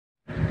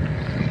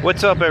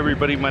What's up,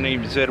 everybody? My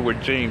name is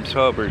Edward James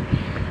Hubbard.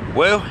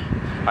 Well,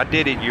 I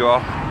did it,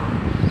 y'all.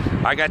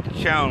 I got the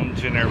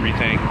challenge and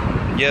everything.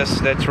 Yes,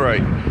 that's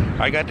right.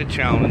 I got the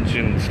challenge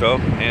and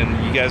stuff.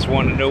 And you guys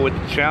want to know what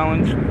the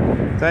challenge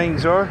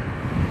things are?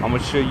 I'm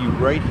going to show you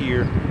right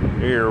here,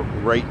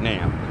 right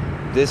now.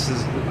 This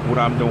is what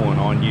I'm doing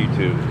on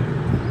YouTube.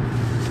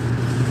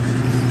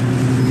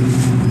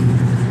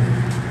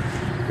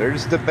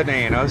 There's the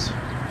bananas.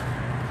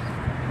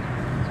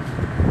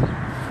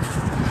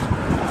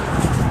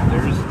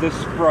 There's the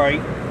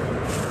Sprite.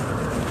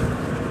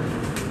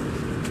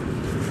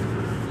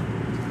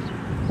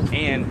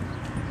 And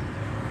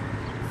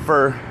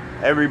for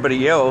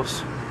everybody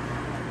else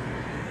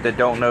that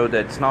don't know,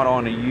 that's not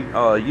on a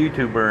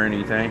YouTube or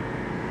anything,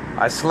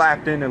 I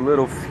slapped in a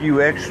little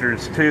few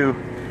extras too.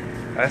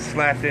 I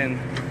slapped in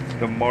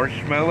the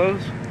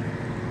marshmallows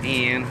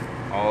and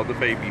all the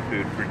baby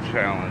food for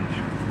challenge.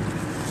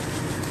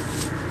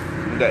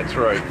 That's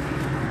right.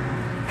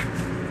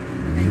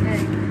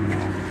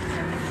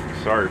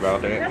 Sorry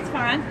about that. That's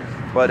fine.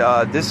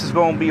 But this is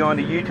going to be on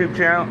the YouTube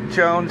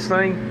challenge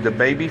thing. The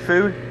baby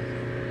food,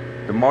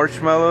 the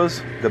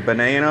marshmallows, the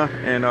banana,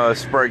 and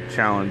Sprite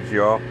challenge,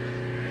 y'all.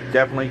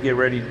 Definitely get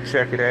ready to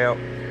check it out.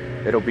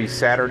 It'll be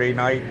Saturday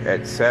night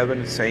at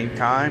 7, same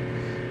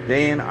time.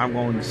 Then I'm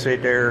going to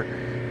sit there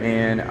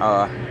and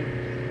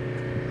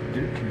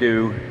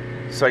do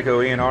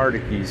Psycho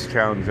Antarctica's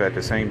challenge at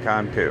the same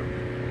time too.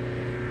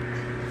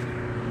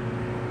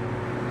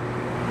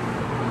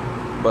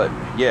 But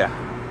yeah,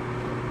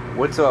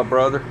 what's up,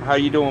 brother? How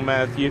you doing,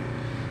 Matthew?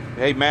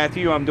 Hey,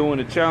 Matthew, I'm doing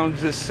a challenge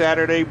this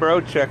Saturday,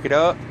 bro. Check it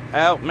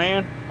out,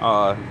 man.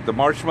 The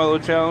marshmallow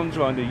challenge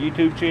on the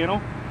YouTube channel.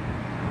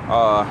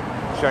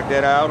 Check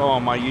that out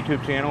on my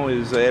YouTube channel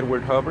is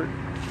Edward Hubbard,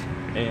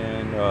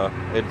 and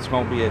it's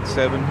going to be at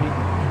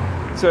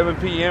 7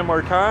 p.m.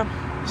 our time.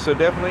 So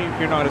definitely, if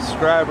you're not a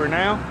subscriber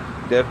now,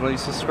 definitely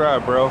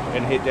subscribe, bro,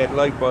 and hit that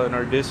like button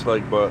or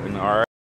dislike button. All right.